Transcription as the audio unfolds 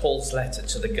Paul's letter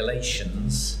to the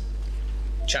Galatians,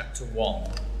 chapter 1,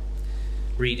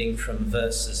 reading from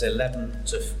verses 11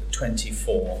 to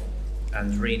 24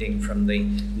 and reading from the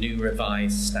New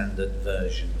Revised Standard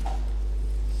Version.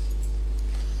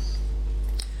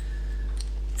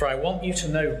 For I want you to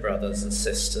know, brothers and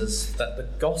sisters, that the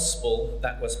gospel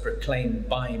that was proclaimed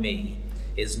by me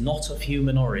is not of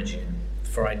human origin,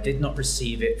 for I did not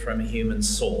receive it from a human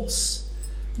source,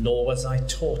 nor was I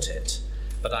taught it,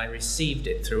 but I received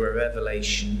it through a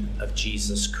revelation of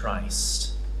Jesus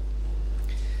Christ.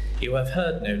 You have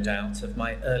heard, no doubt, of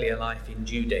my earlier life in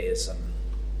Judaism.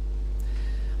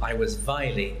 I was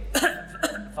violently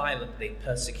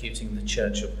persecuting the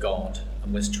Church of God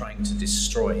and was trying to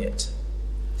destroy it.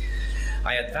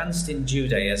 I advanced in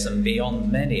Judaism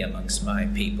beyond many amongst my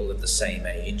people of the same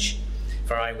age,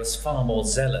 for I was far more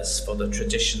zealous for the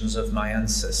traditions of my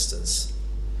ancestors.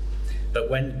 But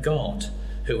when God,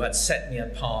 who had set me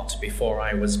apart before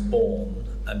I was born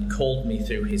and called me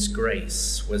through his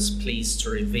grace, was pleased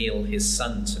to reveal his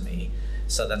Son to me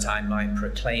so that I might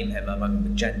proclaim him among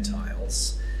the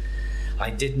Gentiles,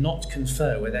 I did not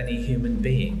confer with any human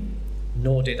being,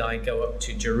 nor did I go up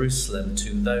to Jerusalem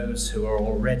to those who are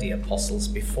already apostles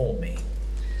before me.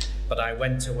 But I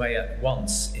went away at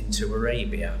once into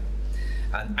Arabia,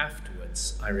 and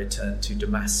afterwards I returned to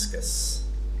Damascus.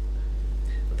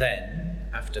 Then,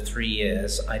 after 3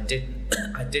 years, I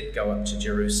did go up to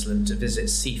Jerusalem to visit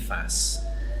Cephas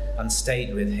and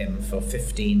stayed with him for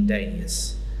 15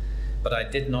 days. But I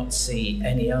did not see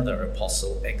any other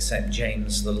apostle except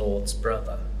James, the Lord's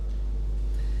brother.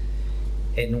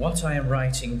 In what I am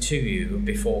writing to you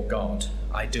before God,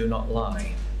 I do not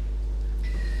lie.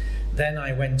 Then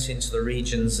I went into the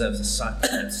regions of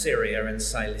Syria and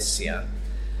Cilicia,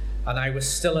 and I was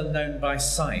still unknown by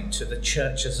sight to the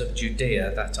churches of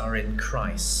Judea that are in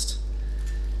Christ.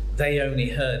 They only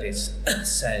heard it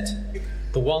said,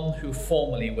 "The one who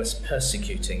formerly was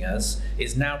persecuting us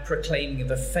is now proclaiming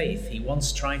the faith he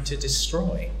once tried to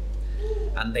destroy."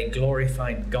 And they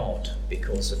glorified God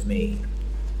because of me.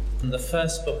 From the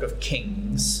first book of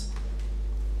Kings,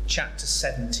 chapter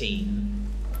 17,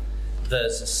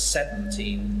 verses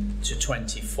 17 to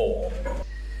 24.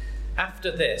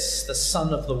 After this, the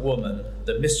son of the woman,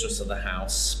 the mistress of the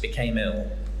house, became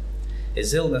ill.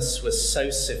 His illness was so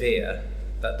severe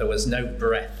that there was no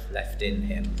breath left in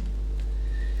him.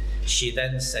 She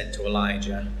then said to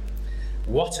Elijah,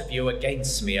 "What have you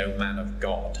against me, O man of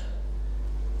God?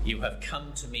 You have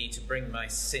come to me to bring my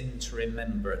sin to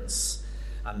remembrance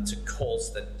and to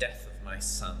cause the death of my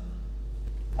son."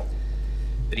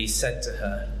 But he said to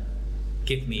her,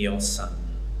 "Give me your son."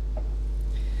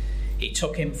 He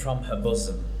took him from her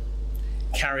bosom,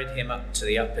 carried him up to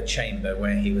the upper chamber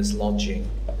where he was lodging,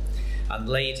 and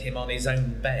laid him on his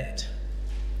own bed.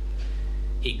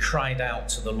 He cried out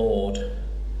to the Lord,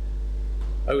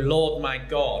 "O Lord my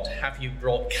God, have you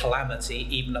brought calamity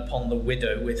even upon the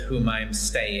widow with whom I am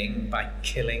staying by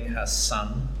killing her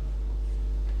son?"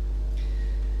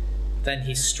 Then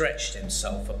he stretched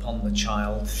himself upon the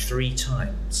child 3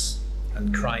 times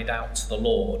and cried out to the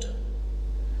Lord,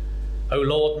 "O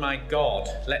Lord my God,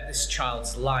 let this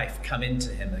child's life come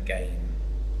into him again."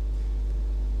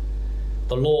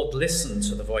 The Lord listened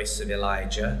to the voice of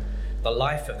Elijah. The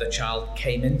life of the child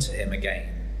came into him again,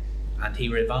 and he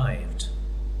revived.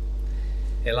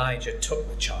 Elijah took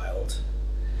the child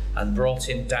and brought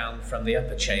him down from the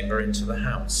upper chamber into the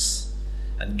house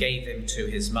and gave him to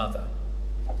his mother.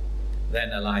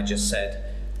 Then Elijah said,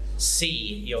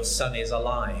 "See, your son is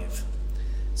alive."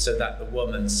 So that the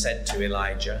woman said to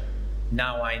Elijah,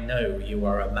 "Now I know you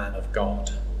are a man of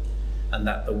God, and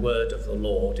that the word of the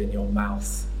Lord in your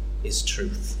mouth is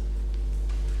truth."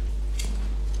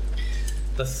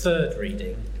 The third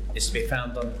reading is to be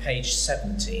found on page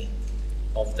 70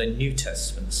 of the New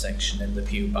Testament section in the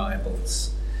Pew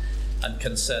Bibles and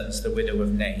concerns the widow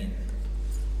of Nain.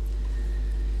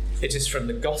 It is from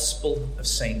the Gospel of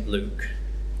St. Luke,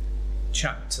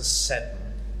 chapter 7,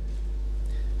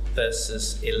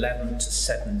 verses 11 to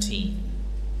 17.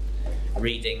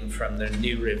 Reading from the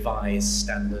New Revised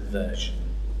Standard Version.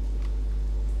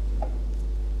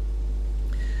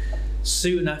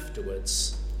 Soon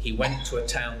afterwards, he went to a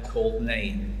town called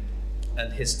Nain,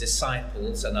 and his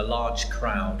disciples and a large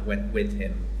crowd went with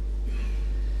him.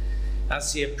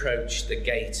 As he approached the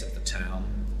gate of the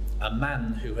town, a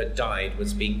man who had died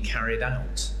was being carried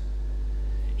out.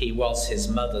 He was his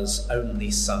mother's only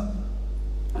son,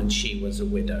 and she was a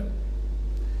widow,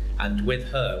 and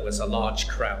with her was a large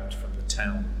crowd from the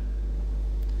town.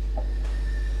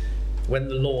 When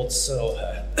the Lord saw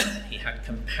her, he had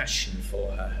compassion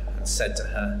for her and said to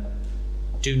her,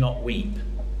 "Do not weep."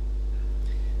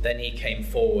 Then he came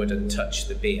forward and touched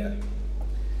the bier,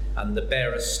 and the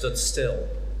bearer stood still.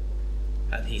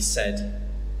 And he said,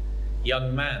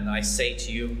 "Young man, I say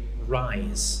to you,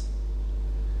 rise."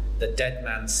 The dead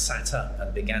man sat up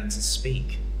and began to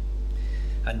speak,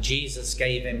 and Jesus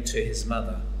gave him to his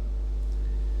mother.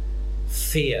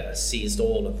 Fear seized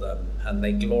all of them, and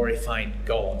they glorified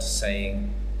God,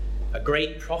 saying, "A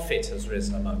great prophet has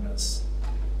risen among us,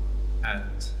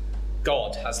 and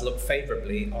God has looked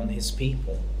favourably on his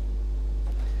people."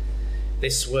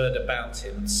 This word about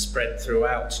him spread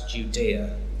throughout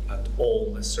Judea and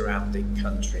all the surrounding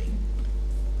country.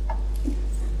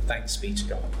 Thanks be to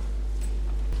God.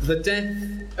 The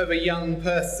death of a young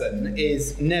person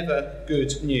is never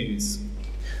good news.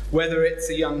 Whether it's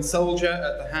a young soldier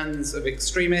at the hands of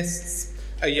extremists,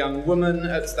 a young woman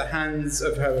at the hands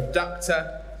of her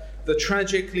abductor, the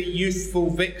tragically youthful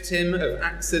victim of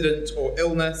accident or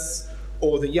illness,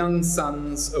 or the young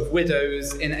sons of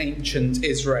widows in ancient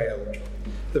Israel.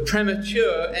 The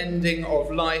premature ending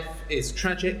of life is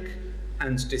tragic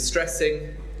and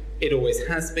distressing. It always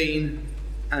has been,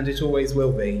 and it always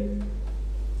will be.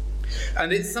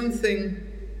 And it's something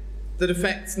that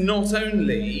affects not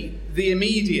only the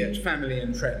immediate family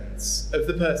and friends of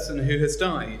the person who has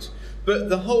died, but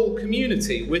the whole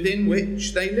community within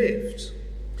which they lived.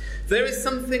 There is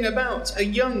something about a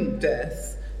young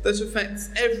death that affects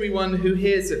everyone who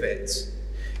hears of it.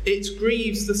 It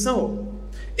grieves the soul.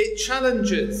 It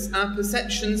challenges our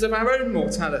perceptions of our own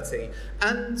mortality,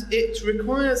 and it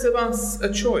requires of us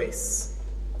a choice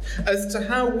as to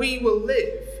how we will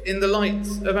live in the light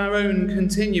of our own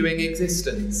continuing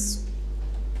existence.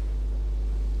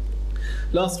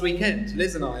 Last weekend,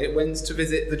 Liz and I went to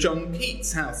visit the John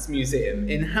Keats House Museum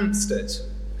in Hampstead.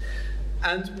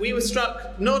 And we were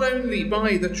struck not only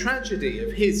by the tragedy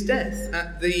of his death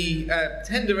at the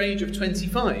tender age of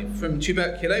 25 from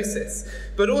tuberculosis,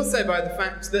 but also by the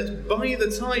fact that by the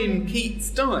time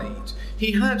Keats died,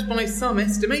 he had, by some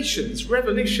estimations,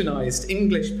 revolutionised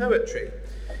English poetry,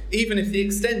 even if the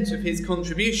extent of his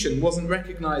contribution wasn't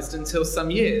recognised until some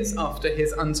years after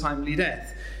his untimely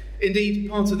death. Indeed,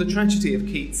 part of the tragedy of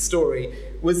Keats' story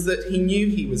was that he knew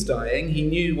he was dying, he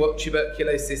knew what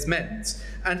tuberculosis meant,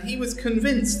 and he was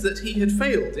convinced that he had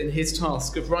failed in his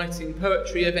task of writing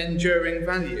poetry of enduring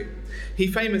value. He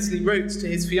famously wrote to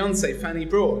his fiancée, Fanny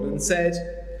Braun, and said,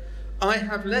 "I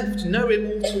have left no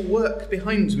immortal work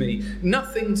behind me,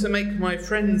 nothing to make my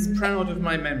friends proud of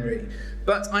my memory,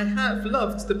 but I have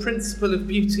loved the principle of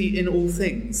beauty in all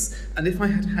things, and if I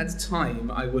had had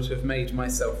time, I would have made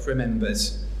myself remembered."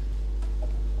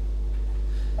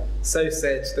 So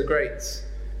said the great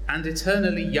and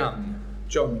eternally young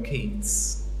John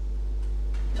Keats.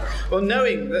 Well,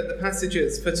 knowing that the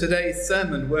passages for today's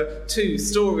sermon were two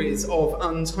stories of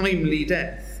untimely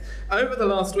death, over the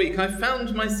last week I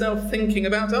found myself thinking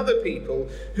about other people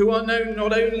who are known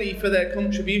not only for their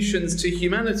contributions to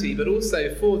humanity, but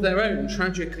also for their own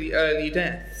tragically early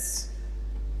deaths.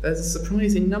 There's a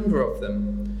surprising number of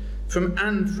them, from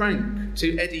Anne Frank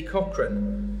to Eddie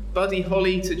Cochran, Buddy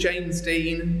Holly to James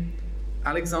Dean,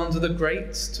 Alexander the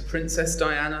Great to Princess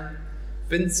Diana,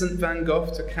 Vincent van Gogh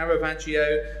to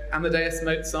Caravaggio, Amadeus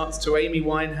Mozart to Amy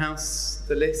Winehouse.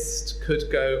 The list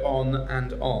could go on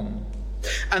and on.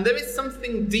 And there is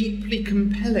something deeply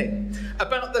compelling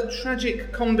about the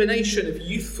tragic combination of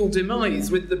youthful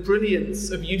demise with the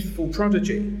brilliance of youthful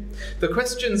prodigy. The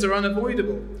questions are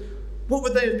unavoidable. What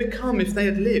would they have become if they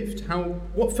had lived?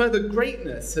 What further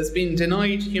greatness has been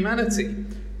denied humanity?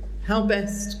 How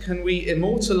best can we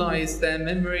immortalise their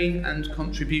memory and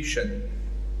contribution?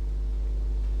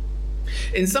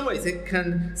 In some ways, it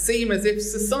can seem as if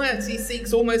society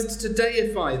seeks almost to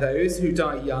deify those who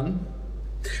die young,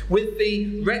 with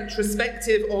the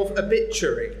retrospective of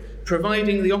obituary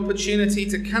providing the opportunity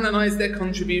to canonise their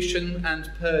contribution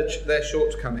and purge their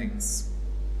shortcomings.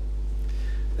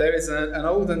 There is an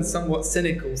old and somewhat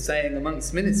cynical saying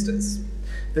amongst ministers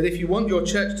that if you want your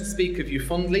church to speak of you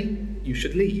fondly, you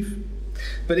should leave.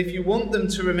 But if you want them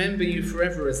to remember you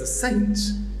forever as a saint,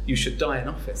 you should die in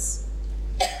office.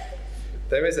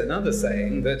 There is another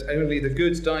saying that only the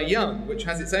good die young, which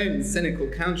has its own cynical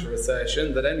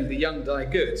counter-assertion that only the young die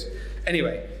good.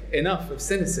 Anyway, enough of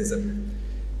cynicism.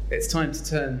 It's time to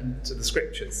turn to the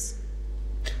scriptures.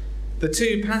 The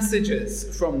two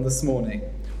passages from this morning,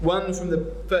 one from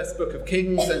the first book of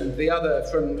Kings and the other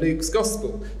from Luke's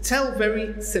Gospel, tell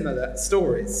very similar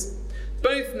stories.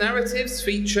 Both narratives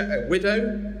feature a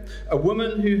widow, a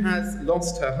woman who has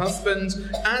lost her husband,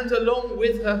 and along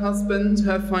with her husband,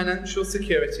 her financial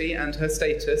security and her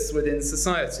status within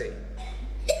society.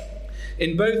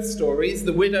 In both stories,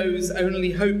 the widow's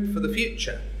only hope for the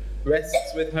future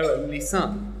rests with her only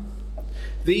son.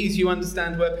 These, you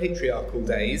understand, were patriarchal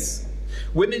days.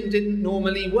 Women didn't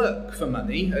normally work for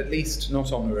money, at least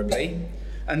not honourably,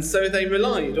 and so they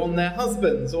relied on their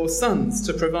husbands or sons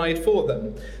to provide for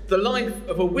them. The life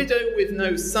of a widow with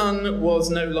no son was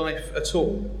no life at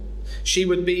all. She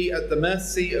would be at the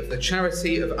mercy of the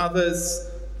charity of others,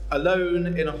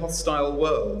 alone in a hostile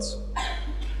world.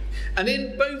 And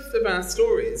in both of our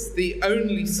stories, the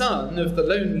only son of the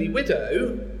lonely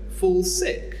widow falls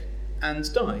sick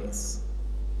and dies.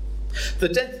 The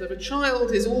death of a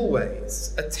child is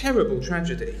always a terrible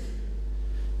tragedy.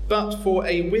 But for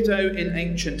a widow in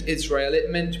ancient Israel, it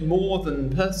meant more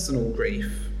than personal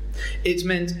grief. It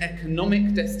meant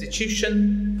economic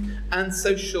destitution and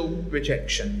social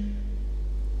rejection.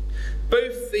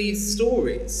 Both these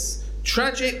stories,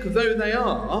 tragic though they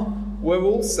are, were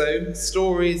also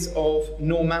stories of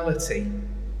normality.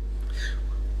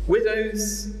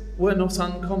 Widows were not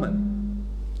uncommon.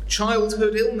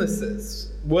 Childhood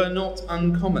illnesses were not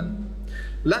uncommon.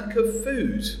 Lack of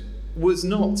food was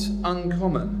not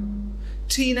uncommon.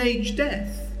 Teenage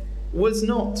death was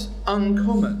not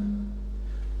uncommon.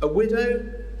 A widow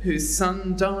whose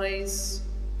son dies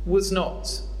was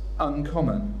not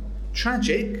uncommon.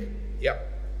 Tragic? Yep.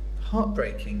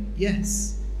 Heartbreaking?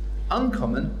 Yes.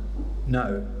 Uncommon?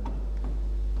 No.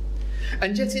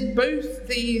 And yet in both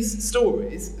these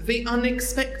stories, the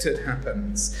unexpected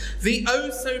happens. The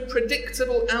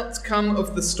oh-so-predictable outcome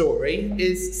of the story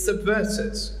is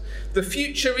subverted. The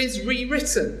future is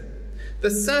rewritten.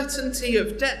 The certainty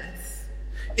of death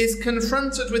is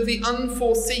confronted with the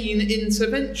unforeseen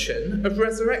intervention of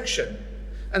resurrection.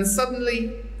 And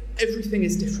suddenly, everything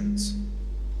is different.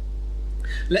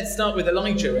 Let's start with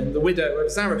Elijah and the widow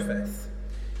of Zarephath.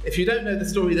 If you don't know the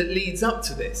story that leads up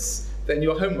to this, then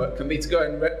your homework can be to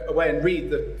go away and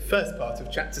read the first part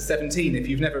of chapter 17 if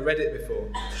you've never read it before.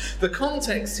 The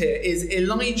context here is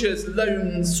Elijah's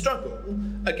lone struggle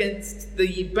against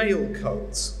the Baal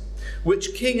cult,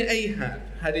 which King Ahab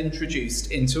had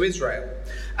introduced into Israel.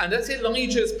 And at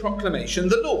Elijah's proclamation,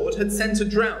 the Lord had sent a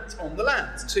drought on the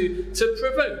land to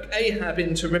provoke Ahab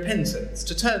into repentance,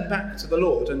 to turn back to the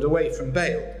Lord and away from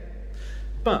Baal.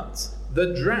 But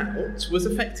the drought was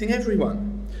affecting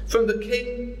everyone, from the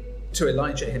king to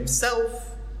Elijah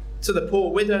himself, to the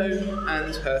poor widow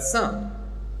and her son.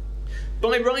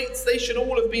 By rights, they should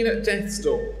all have been at death's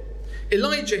door.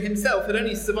 Elijah himself had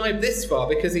only survived this far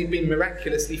because he'd been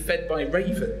miraculously fed by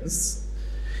ravens.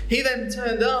 He then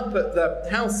turned up at the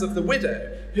house of the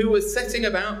widow, who was setting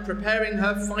about preparing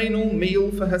her final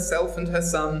meal for herself and her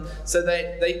son so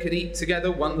that they could eat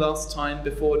together one last time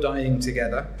before dying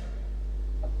together.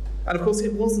 And of course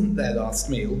it wasn't their last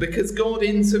meal, because God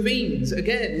intervened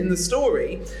again in the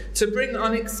story to bring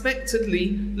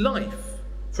unexpectedly life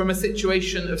from a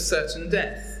situation of certain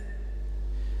death.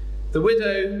 The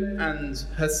widow and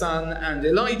her son and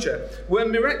Elijah were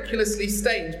miraculously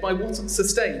sustained by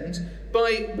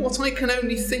what I can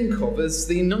only think of as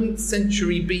the 9th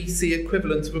century BC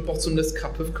equivalent of a bottomless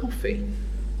cup of coffee.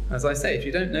 As I say, if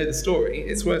you don't know the story,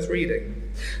 it's worth reading.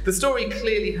 The story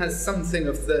clearly has something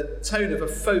of the tone of a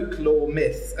folklore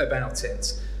myth about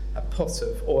it. A pot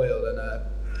of oil and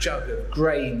a jug of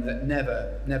grain that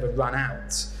never run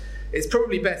out. It's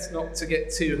probably best not to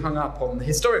get too hung up on the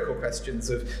historical questions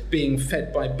of being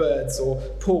fed by birds or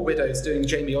poor widows doing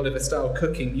Jamie Oliver-style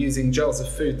cooking using jars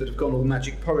of food that have gone all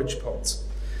magic porridge pot.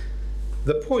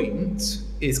 The point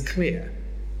is clear.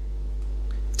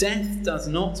 Death does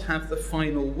not have the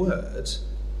final word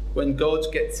when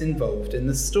God gets involved in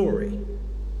the story.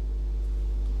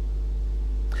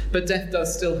 But death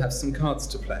does still have some cards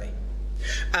to play.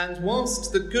 And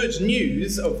whilst the good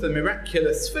news of the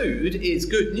miraculous food is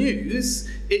good news,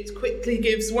 it quickly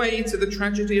gives way to the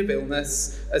tragedy of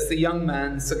illness as the young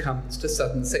man succumbs to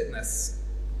sudden sickness.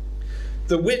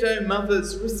 The widow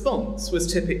mother's response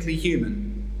was typically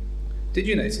human. Did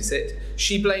you notice it?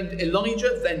 She blamed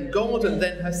Elijah, then God, and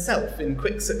then herself in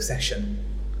quick succession.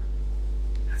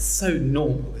 That's so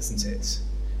normal, isn't it?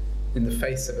 In the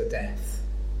face of a death.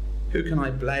 Who can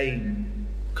I blame?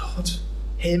 God?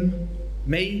 Him?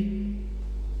 Me?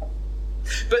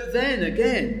 But then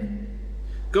again,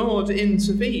 God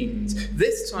intervened,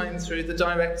 this time through the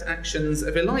direct actions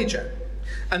of Elijah.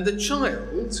 And the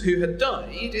child who had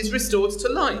died is restored to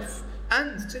life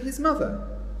and to his mother,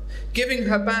 giving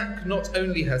her back not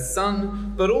only her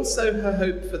son, but also her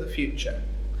hope for the future.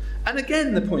 And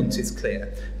again, the point is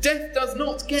clear. Death does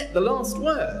not get the last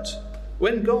word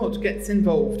when God gets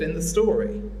involved in the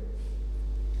story.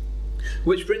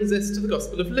 Which brings us to the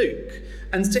Gospel of Luke,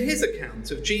 and to his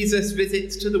account of Jesus'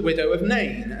 visit to the widow of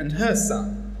Nain and her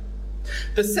son.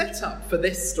 The setup for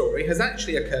this story has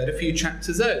actually occurred a few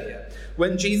chapters earlier,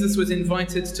 when Jesus was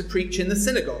invited to preach in the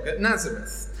synagogue at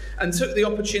Nazareth and took the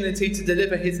opportunity to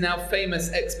deliver his now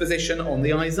famous exposition on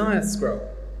the Isaiah scroll.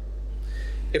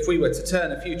 If we were to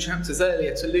turn a few chapters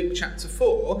earlier to Luke chapter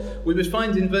 4, we would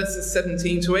find in verses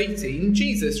 17 to 18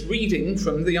 Jesus reading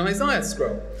from the Isaiah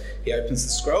scroll. He opens the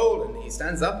scroll and he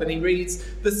stands up and he reads,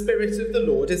 "The Spirit of the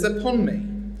Lord is upon me,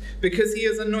 because he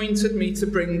has anointed me to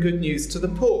bring good news to the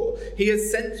poor. He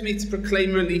has sent me to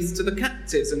proclaim release to the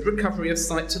captives and recovery of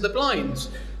sight to the blind,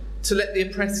 to let the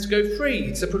oppressed go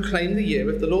free, to proclaim the year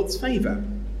of the Lord's favour."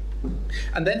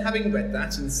 And then, having read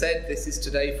that and said, "This is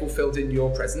today fulfilled in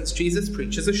your presence," Jesus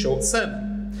preaches a short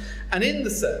sermon. And in the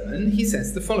sermon, he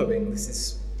says the following. This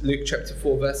is Luke chapter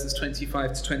 4, verses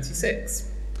 25 to 26.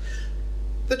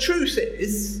 "The truth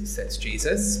is," says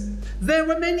Jesus, "there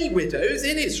were many widows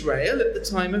in Israel at the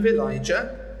time of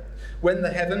Elijah, when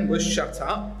the heaven was shut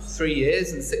up 3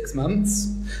 years and 6 months,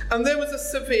 and there was a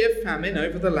severe famine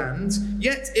over the land,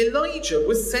 yet Elijah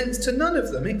was sent to none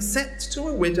of them except to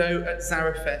a widow at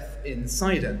Zarephath in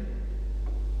Sidon."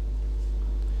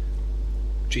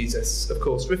 Jesus, of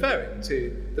course, referring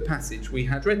to the passage we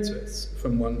had read to us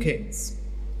from 1 Kings.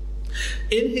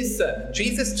 In his sermon,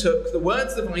 Jesus took the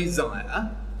words of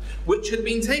Isaiah, which had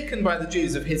been taken by the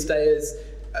Jews of his day as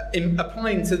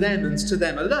applying to them and to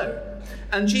them alone,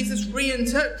 and Jesus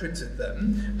reinterpreted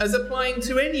them as applying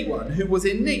to anyone who was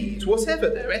in need, whatever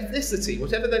their ethnicity,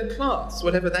 whatever their class,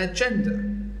 whatever their gender.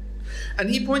 And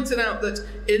he pointed out that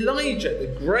Elijah, the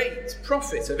great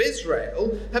prophet of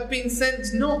Israel, had been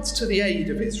sent not to the aid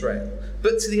of Israel,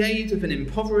 but to the aid of an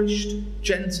impoverished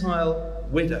Gentile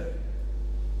widow.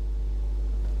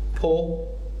 Poor,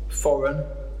 foreign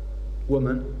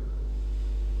woman.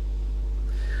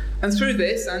 And through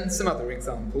this and some other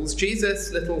examples,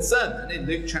 Jesus' little sermon in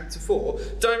Luke chapter 4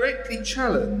 directly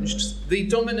challenged the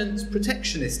dominant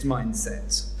protectionist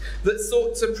mindset that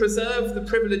sought to preserve the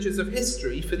privileges of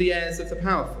history for the heirs of the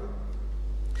powerful.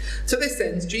 To this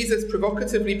end, Jesus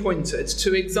provocatively pointed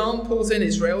to examples in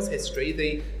Israel's history,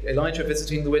 the Elijah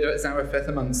visiting the widow at Zarephath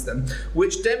amongst them,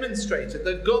 which demonstrated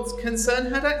that God's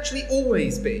concern had actually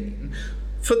always been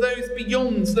for those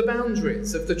beyond the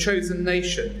boundaries of the chosen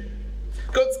nation.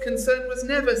 God's concern was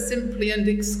never simply and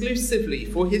exclusively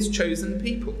for his chosen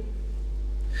people.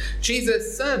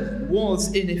 Jesus' sermon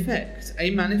was, in effect, a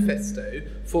manifesto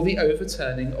for the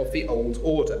overturning of the old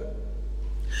order.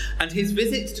 And his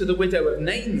visit to the widow of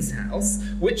Nain's house,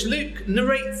 which Luke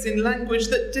narrates in language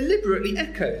that deliberately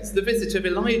echoes the visit of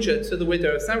Elijah to the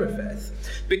widow of Zarephath,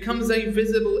 becomes a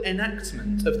visible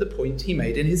enactment of the point he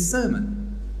made in his sermon.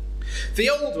 The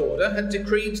old order had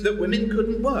decreed that women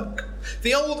couldn't work.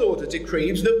 The old order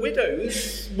decreed that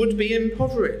widows would be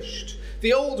impoverished.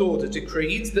 The old order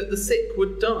decreed that the sick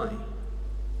would die.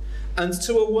 And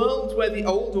to a world where the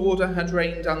old order had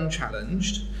reigned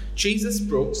unchallenged, Jesus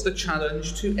brought the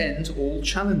challenge to end all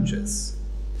challenges.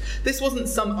 This wasn't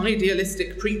some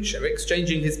idealistic preacher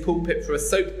exchanging his pulpit for a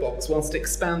soapbox whilst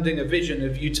expounding a vision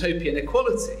of utopian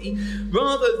equality.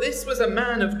 Rather, this was a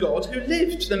man of God who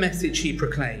lived the message he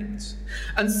proclaimed.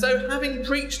 And so, having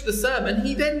preached the sermon,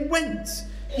 he then went.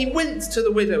 He went to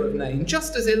the widow of Nain,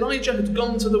 just as Elijah had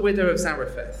gone to the widow of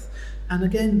Zarephath. And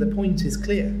again, the point is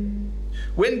clear.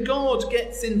 When God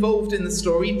gets involved in the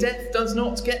story, death does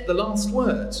not get the last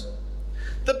word.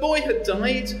 The boy had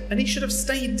died, and he should have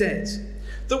stayed dead.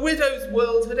 The widow's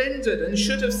world had ended and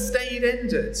should have stayed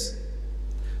ended.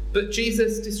 But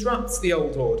Jesus disrupts the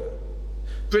old order,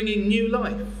 bringing new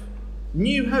life,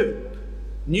 new hope,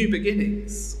 new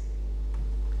beginnings.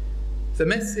 The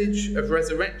message of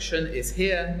resurrection is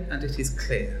here and it is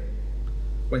clear.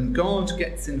 When God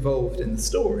gets involved in the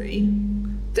story,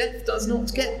 death does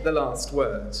not get the last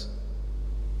word.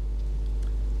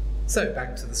 So,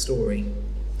 back to the story.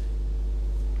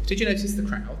 Did you notice the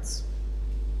crowds?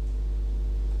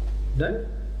 No?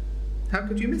 How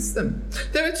could you miss them?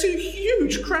 There are 2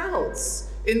 huge crowds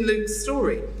in Luke's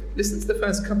story. Listen to the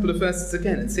first couple of verses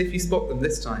again and see if you spot them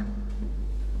this time.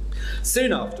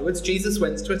 Soon afterwards, Jesus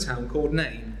went to a town called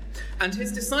Nain, and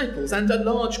his disciples and a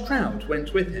large crowd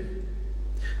went with him.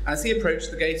 As he approached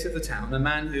the gate of the town, a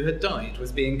man who had died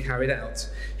was being carried out.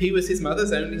 He was his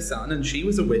mother's only son, and she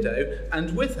was a widow,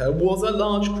 and with her was a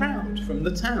large crowd from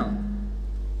the town.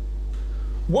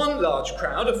 One large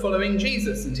crowd are following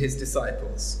Jesus and his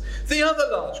disciples. The other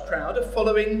large crowd are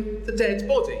following the dead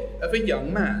body of a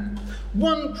young man.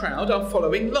 One crowd are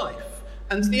following life,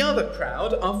 and the other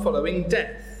crowd are following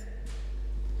death.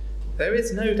 There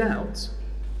is no doubt,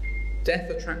 death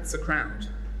attracts a crowd.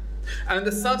 And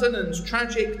the sudden and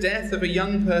tragic death of a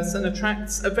young person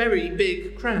attracts a very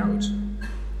big crowd.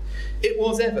 It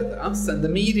was ever thus, and the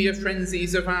media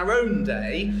frenzies of our own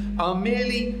day are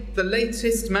merely the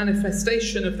latest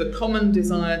manifestation of the common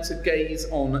desire to gaze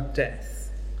on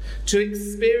death, to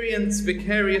experience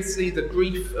vicariously the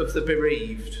grief of the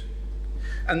bereaved,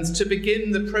 and to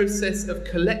begin the process of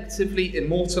collectively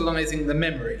immortalising the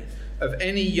memory of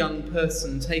any young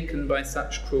person taken by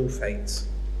such cruel fate.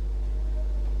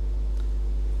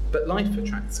 But life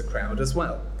attracts a crowd as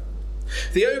well.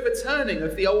 The overturning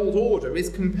of the old order is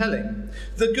compelling.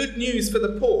 The good news for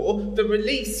the poor, the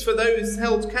release for those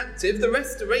held captive, the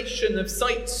restoration of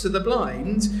sight to the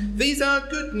blind, these are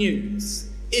good news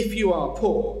if you are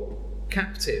poor,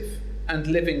 captive, and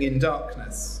living in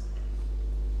darkness.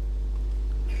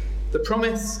 The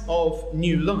promise of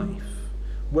new life,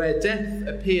 where death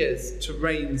appears to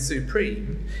reign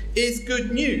supreme, is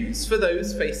good news for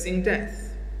those facing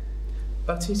death.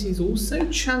 But it is also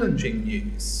challenging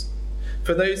news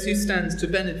for those who stand to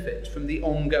benefit from the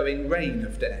ongoing reign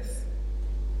of death.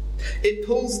 It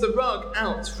pulls the rug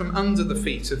out from under the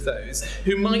feet of those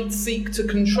who might seek to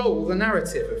control the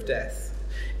narrative of death.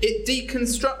 It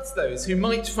deconstructs those who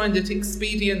might find it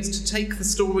expedient to take the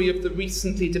story of the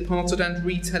recently departed and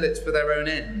retell it for their own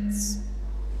ends.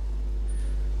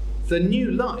 The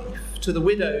new life to the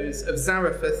widows of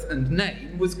Zarephath and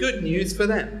Nain was good news for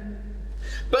them,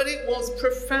 but it was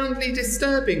profoundly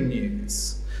disturbing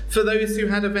news for those who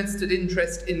had a vested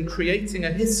interest in creating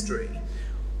a history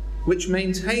which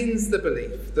maintains the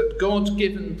belief that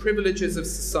God-given privileges of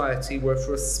society were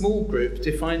for a small group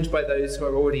defined by those who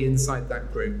are already inside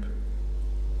that group.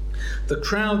 The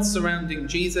crowd surrounding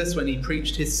Jesus when he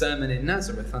preached his sermon in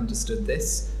Nazareth understood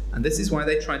this, and this is why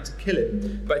they tried to kill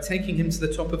him by taking him to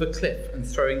the top of a cliff and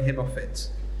throwing him off it.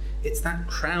 It's that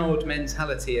crowd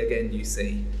mentality again, you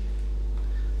see.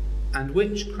 And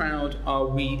which crowd are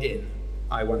we in,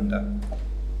 I wonder?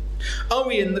 Are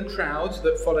we in the crowd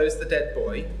that follows the dead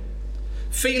boy,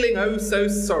 feeling oh so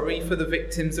sorry for the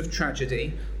victims of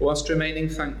tragedy, whilst remaining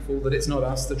thankful that it's not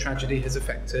us the tragedy has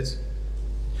affected?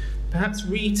 Perhaps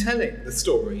retelling the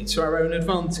story to our own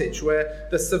advantage, where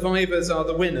the survivors are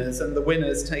the winners and the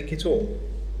winners take it all?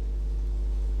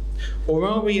 Or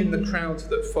are we in the crowd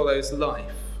that follows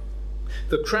life,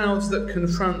 the crowd that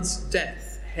confronts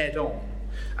death head on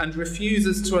and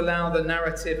refuses to allow the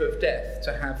narrative of death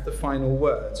to have the final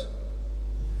word?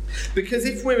 Because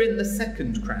if we're in the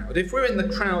second crowd, if we're in the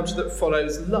crowd that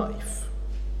follows life,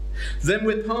 then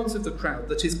we're part of the crowd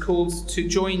that is called to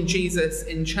join Jesus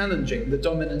in challenging the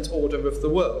dominant order of the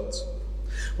world.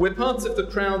 We're part of the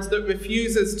crowd that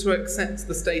refuses to accept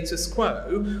the status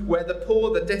quo, where the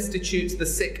poor, the destitute, the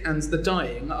sick, and the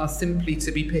dying are simply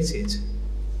to be pitied.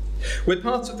 We're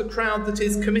part of the crowd that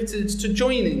is committed to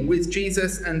joining with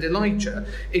Jesus and Elijah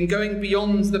in going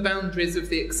beyond the boundaries of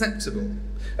the acceptable,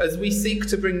 as we seek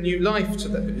to bring new life to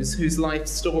those whose life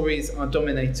stories are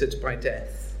dominated by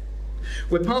death.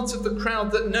 We're part of the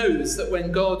crowd that knows that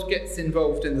when God gets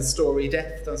involved in the story,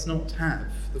 death does not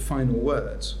have the final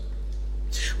word.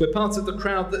 We're part of the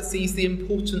crowd that sees the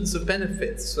importance of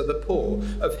benefits for the poor,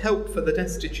 of help for the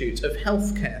destitute, of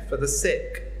healthcare for the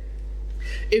sick.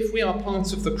 If we are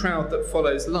part of the crowd that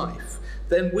follows life,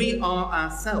 then we are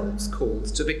ourselves called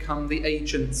to become the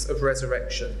agents of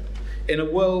resurrection in a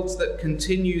world that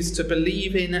continues to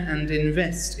believe in and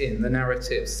invest in the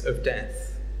narratives of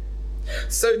death.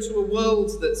 So to a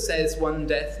world that says one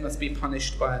death must be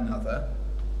punished by another,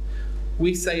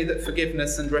 we say that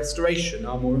forgiveness and restoration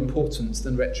are more important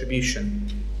than retribution.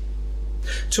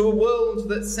 To a world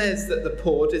that says that the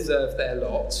poor deserve their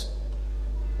lot,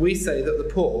 we say that the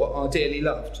poor are dearly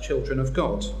loved children of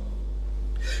God.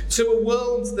 To a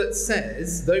world that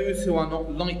says those who are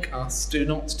not like us do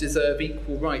not deserve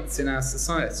equal rights in our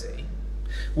society,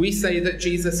 we say that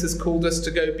Jesus has called us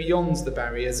to go beyond the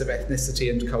barriers of ethnicity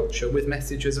and culture with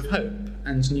messages of hope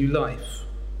and new life.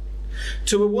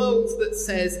 To a world that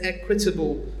says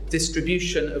equitable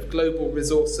distribution of global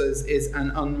resources is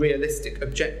an unrealistic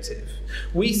objective,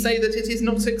 we say that it is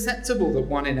not acceptable that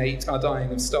 1 in 8 are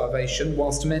dying of starvation,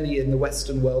 whilst many in the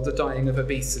Western world are dying of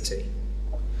obesity.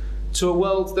 To a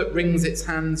world that wrings its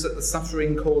hands at the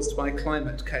suffering caused by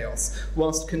climate chaos,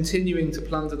 whilst continuing to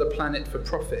plunder the planet for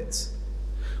profit,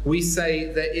 we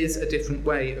say there is a different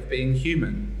way of being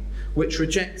human, which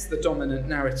rejects the dominant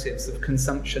narratives of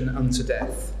consumption unto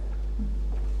death.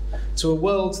 To a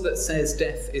world that says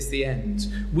death is the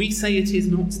end, we say it is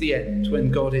not the end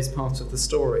when God is part of the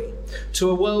story. To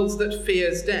a world that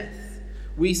fears death,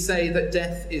 we say that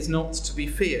death is not to be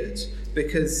feared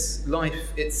because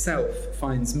life itself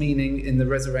finds meaning in the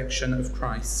resurrection of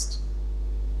Christ.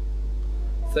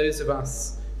 Those of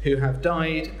us who have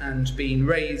died and been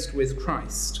raised with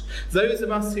Christ. Those of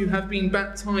us who have been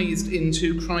baptized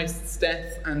into Christ's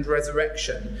death and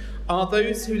resurrection are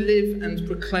those who live and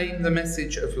proclaim the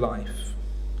message of life.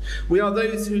 We are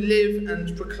those who live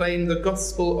and proclaim the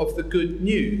gospel of the good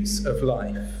news of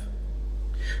life.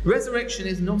 Resurrection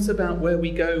is not about where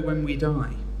we go when we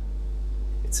die.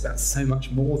 It's about so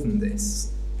much more than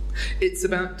this. It's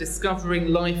about discovering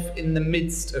life in the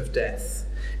midst of death.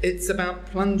 It's about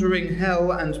plundering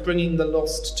hell and bringing the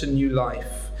lost to new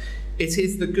life. It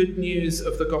is the good news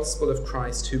of the gospel of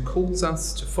Christ, who calls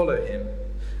us to follow him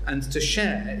and to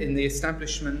share in the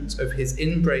establishment of his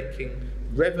inbreaking,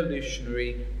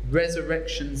 revolutionary,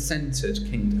 resurrection-centred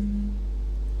kingdom.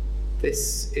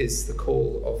 This is the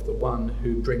call of the one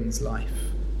who brings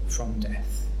life from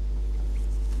death.